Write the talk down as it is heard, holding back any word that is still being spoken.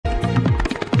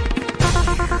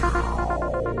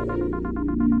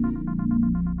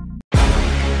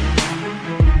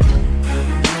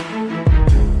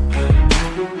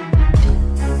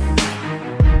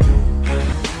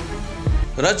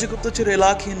ರಾಜ್ಯ ಗುಪ್ತಚರ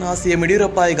ಇಲಾಖೆಯನ್ನು ಸಿಎಂ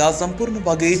ಯಡಿಯೂರಪ್ಪ ಈಗ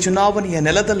ಸಂಪೂರ್ಣವಾಗಿ ಚುನಾವಣೆಯ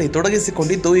ನೆಲದಲ್ಲಿ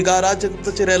ತೊಡಗಿಸಿಕೊಂಡಿದ್ದು, ಈಗ ರಾಜ್ಯ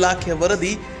ಗುಪ್ತಚರ ಇಲಾಖೆಯ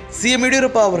ವರದಿ ಸಿಎಂ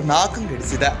ಯಡಿಯೂರಪ್ಪ ಅವರನ್ನು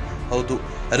ಕಂಗೆಡಿಸಿದೆ. ಹೌದು,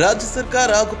 ರಾಜ್ಯ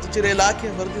ಸರ್ಕಾರ ಗುಪ್ತಚರ ಇಲಾಖೆಯ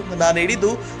ವರದಿಯೊಂದನ್ನು ನೀಡಿದ್ದು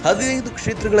 15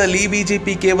 ಕ್ಷೇತ್ರಗಳಲ್ಲಿ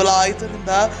ಬಿಜೆಪಿ ಕೇವಲ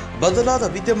 5ರಿಂದ ಬದಲಾದ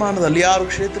ವಿದ್ಯಮಾನದಲ್ಲಿ 6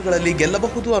 ಕ್ಷೇತ್ರಗಳಲ್ಲಿ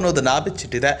ಗೆಲ್ಲಬಹುದು ಅನ್ನೋದನ್ನ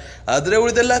ಬಿಚ್ಚಿಟ್ಟಿದೆ. ಆದರೆ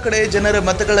ಉಳಿದೆಲ್ಲ ಕಡೆ ಜನರ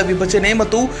ಮತಗಳ ವಿಭಜನೆ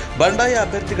ಮತ್ತು ಬಂಡಾಯ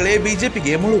ಅಭ್ಯರ್ಥಿಗಳೇ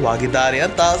ಬಿಜೆಪಿಗೆ ಮುಳುವಾಗಿದ್ದಾರೆ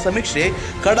ಅಂತ ಸಮೀಕ್ಷೆ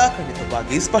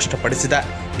ಖಡಾಖಂಡಿತವಾಗಿ ಸ್ಪಷ್ಟಪಡಿಸಿದೆ.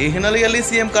 ಈ ಹಿನ್ನೆಲೆಯಲ್ಲಿ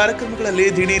ಸಿಎಂ ಕಾರ್ಯಕ್ರಮಗಳಲ್ಲಿ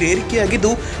ದಿಢೀರ್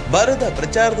ಏರಿಕೆಯಾಗಿದ್ದು, ಬರದ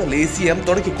ಪ್ರಚಾರದಲ್ಲಿ ಸಿಎಂ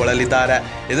ತೊಡಗಿಕೊಳ್ಳಲಿದ್ದಾರೆ.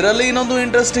 ಇದರಲ್ಲಿ ಇನ್ನೊಂದು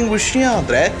ಇಂಟ್ರೆಸ್ಟಿಂಗ್ ವಿಷಯ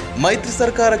ಅಂದ್ರೆ, ಮೈತ್ರಿ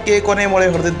ಸರ್ಕಾರಕ್ಕೆ ಕೊನೆ ಮೊಳೆ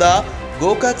ಹೊಡೆದಿದ್ದ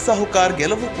ಗೋಕಾಕ್ ಸಾಹುಕಾರ್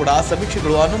ಗೆಲುವು ಕೂಡ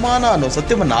ಸಮೀಕ್ಷೆಗಳು ಅನುಮಾನ ಅನ್ನೋ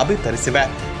ಸತ್ಯವನ್ನ ಬಿತ್ತರಿಸಿವೆ.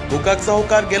 ಗೋಕಾಕ್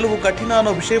ಸಾಹುಕಾರ್ ಗೆಲುವು ಕಠಿಣ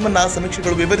ಅನ್ನೋ ವಿಷಯವನ್ನ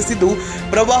ಸಮೀಕ್ಷೆಗಳು ವಿವರಿಸಿದ್ದು,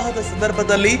 ಪ್ರವಾಹದ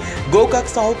ಸಂದರ್ಭದಲ್ಲಿ ಗೋಕಾಕ್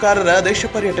ಸಾಹುಕಾರರ ದೇಶ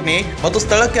ಪರ್ಯಟನೆ ಮತ್ತು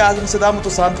ಸ್ಥಳಕ್ಕೆ ಆಗಮಿಸಿದ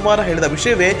ಮತ್ತು ಸಾಂತ್ವನ ಹೇಳಿದ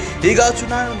ವಿಷಯವೇ ಈಗ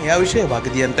ಚುನಾವಣೆಯ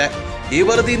ವಿಷಯವಾಗಿದೆಯಂತೆ. ಈ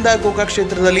ವರದಿಯಿಂದ ಗೋಕಾಕ್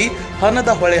ಕ್ಷೇತ್ರದಲ್ಲಿ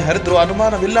ಹಣದ ಹೊಳೆ ಹರಿದ್ರೂ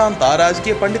ಅನುಮಾನವಿಲ್ಲ ಅಂತ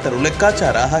ರಾಜಕೀಯ ಪಂಡಿತರು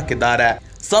ಲೆಕ್ಕಾಚಾರ ಹಾಕಿದ್ದಾರೆ.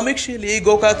 ಸಮೀಕ್ಷೆಯಲ್ಲಿ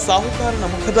ಗೋಕಾಕ್ ಸಾಹುಕಾರನ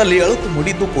ಮುಖದಲ್ಲಿ ಅಳುಕು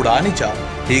ಮೂಡಿದ್ದು ಕೂಡ ನಿಜ.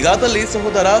 ಹೀಗಾದಲ್ಲಿ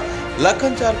ಸಹೋದರ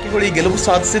ಲಖನ್ ಜಾರಕಿಹೊಳಿ ಗೆಲುವು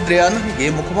ಸಾಧಿಸಿದ್ರೆ ಅಣ್ಣನಿಗೆ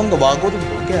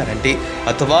ಮುಖಭಂಗವಾಗುವುದೊಂದು ಗ್ಯಾರಂಟಿ,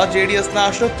 ಅಥವಾ ಜೆಡಿಎಸ್ನ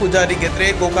ಅಶೋಕ್ ಪೂಜಾರಿ ಗೆದ್ರೆ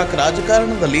ಗೋಕಾಕ್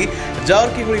ರಾಜಕಾರಣದಲ್ಲಿ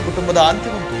ಜಾರಕಿಹೊಳಿ ಕುಟುಂಬದ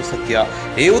ಅಂತ್ಯವಂತೂ ಸತ್ಯ.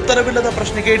 ಈ ಉತ್ತರವಿಲ್ಲದ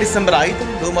ಪ್ರಶ್ನೆಗೆ ಡಿಸೆಂಬರ್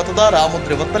 5ರಂದು ಮತದಾರ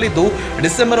ಮುದ್ರೆ ಒತ್ತಲಿದ್ದು,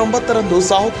 ಡಿಸೆಂಬರ್ 9ರಂದು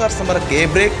ಸಾಹುಕಾರ್ ಸಮರಕ್ಕೆ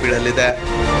ಬ್ರೇಕ್ ಬೀಳಲಿದೆ.